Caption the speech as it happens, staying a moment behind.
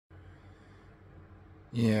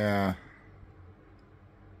Yeah,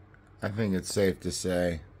 I think it's safe to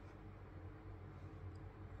say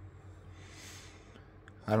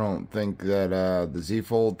I don't think that the Z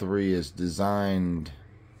Fold 3 is designed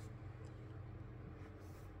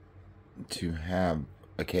to have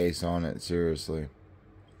a case on it, seriously.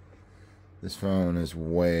 This phone is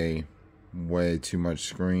way too much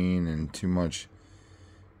screen and too much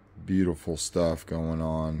beautiful stuff going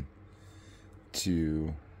on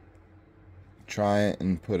to try it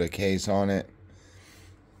and put a case on it.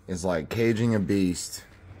 Is like caging a beast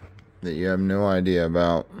that you have no idea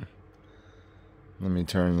about. Let me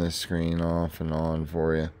turn this screen off and on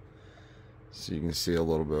for you so you can see a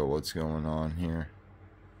little bit of what's going on here.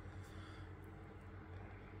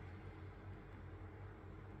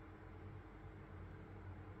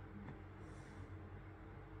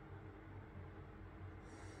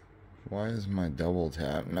 Why is my double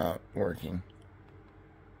tap not working?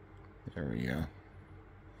 There we go.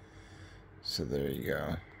 So there you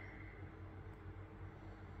go.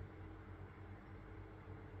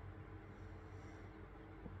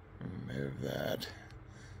 Remove that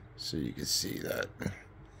so you can see that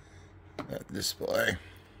display.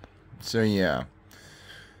 So yeah,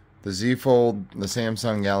 the Z Fold, the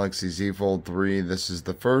Samsung Galaxy Z Fold 3, this is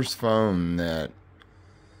the first phone that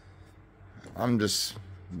I'm just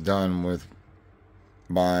done with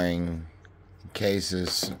buying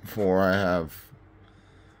cases for. I have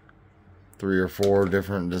 3 or 4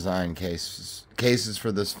 different design cases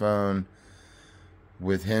for this phone,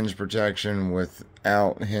 with hinge protection,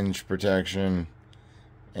 without hinge protection,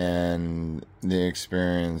 and the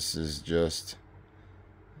experience is just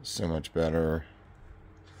so much better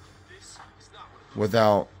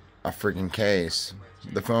without a freaking case.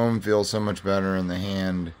 The phone feels so much better in the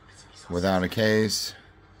hand without a case,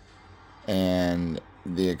 and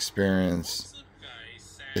the experience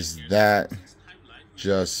is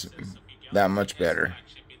just that much better.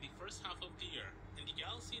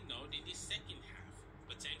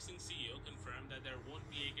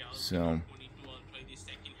 So,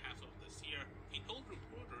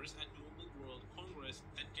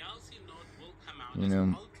 you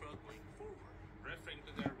know,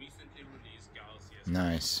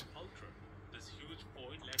 nice.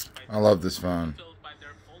 I love this phone.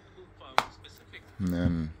 And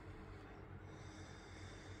then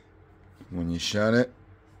when you shut it,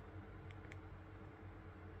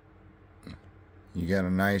 you got a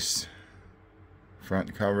nice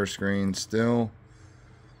front cover screen still.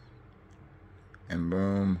 And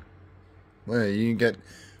boom, well, you get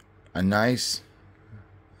a nice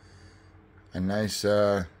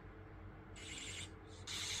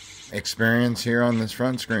experience here on this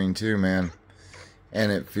front screen too, man.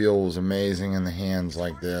 And it feels amazing in the hands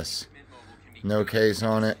like this. No case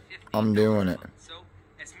on it, I'm doing it.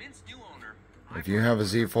 If you have a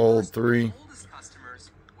Z Fold 3,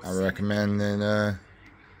 I recommend that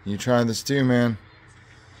you try this too, man.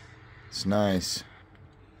 It's nice.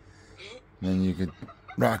 Then you could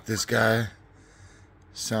rock this guy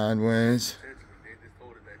sideways,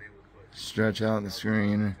 stretch out the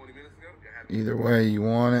screen either way you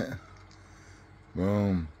want it.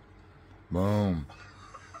 Boom, boom.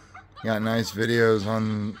 Got nice videos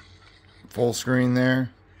on full screen there.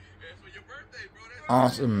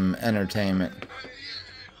 Awesome entertainment.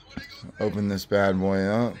 Open this bad boy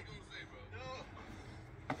up.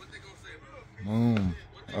 Boom.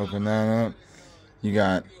 Open that up. You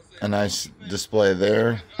got a nice display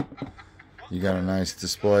there. You got a nice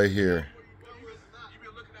display here.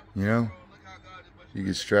 You know, you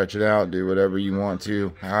can stretch it out, do whatever you want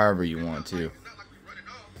to, however you want to.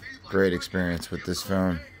 Great experience with this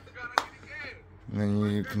phone. And then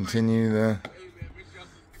you continue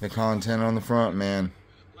the content on the front, man.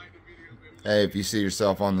 Hey, if you see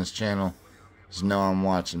yourself on this channel, just know I'm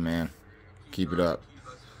watching, man. Keep it up.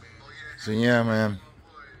 So yeah, man.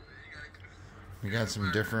 We got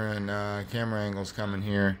some different camera angles coming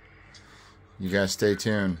here. You guys stay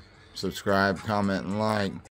tuned. Subscribe, comment, and like.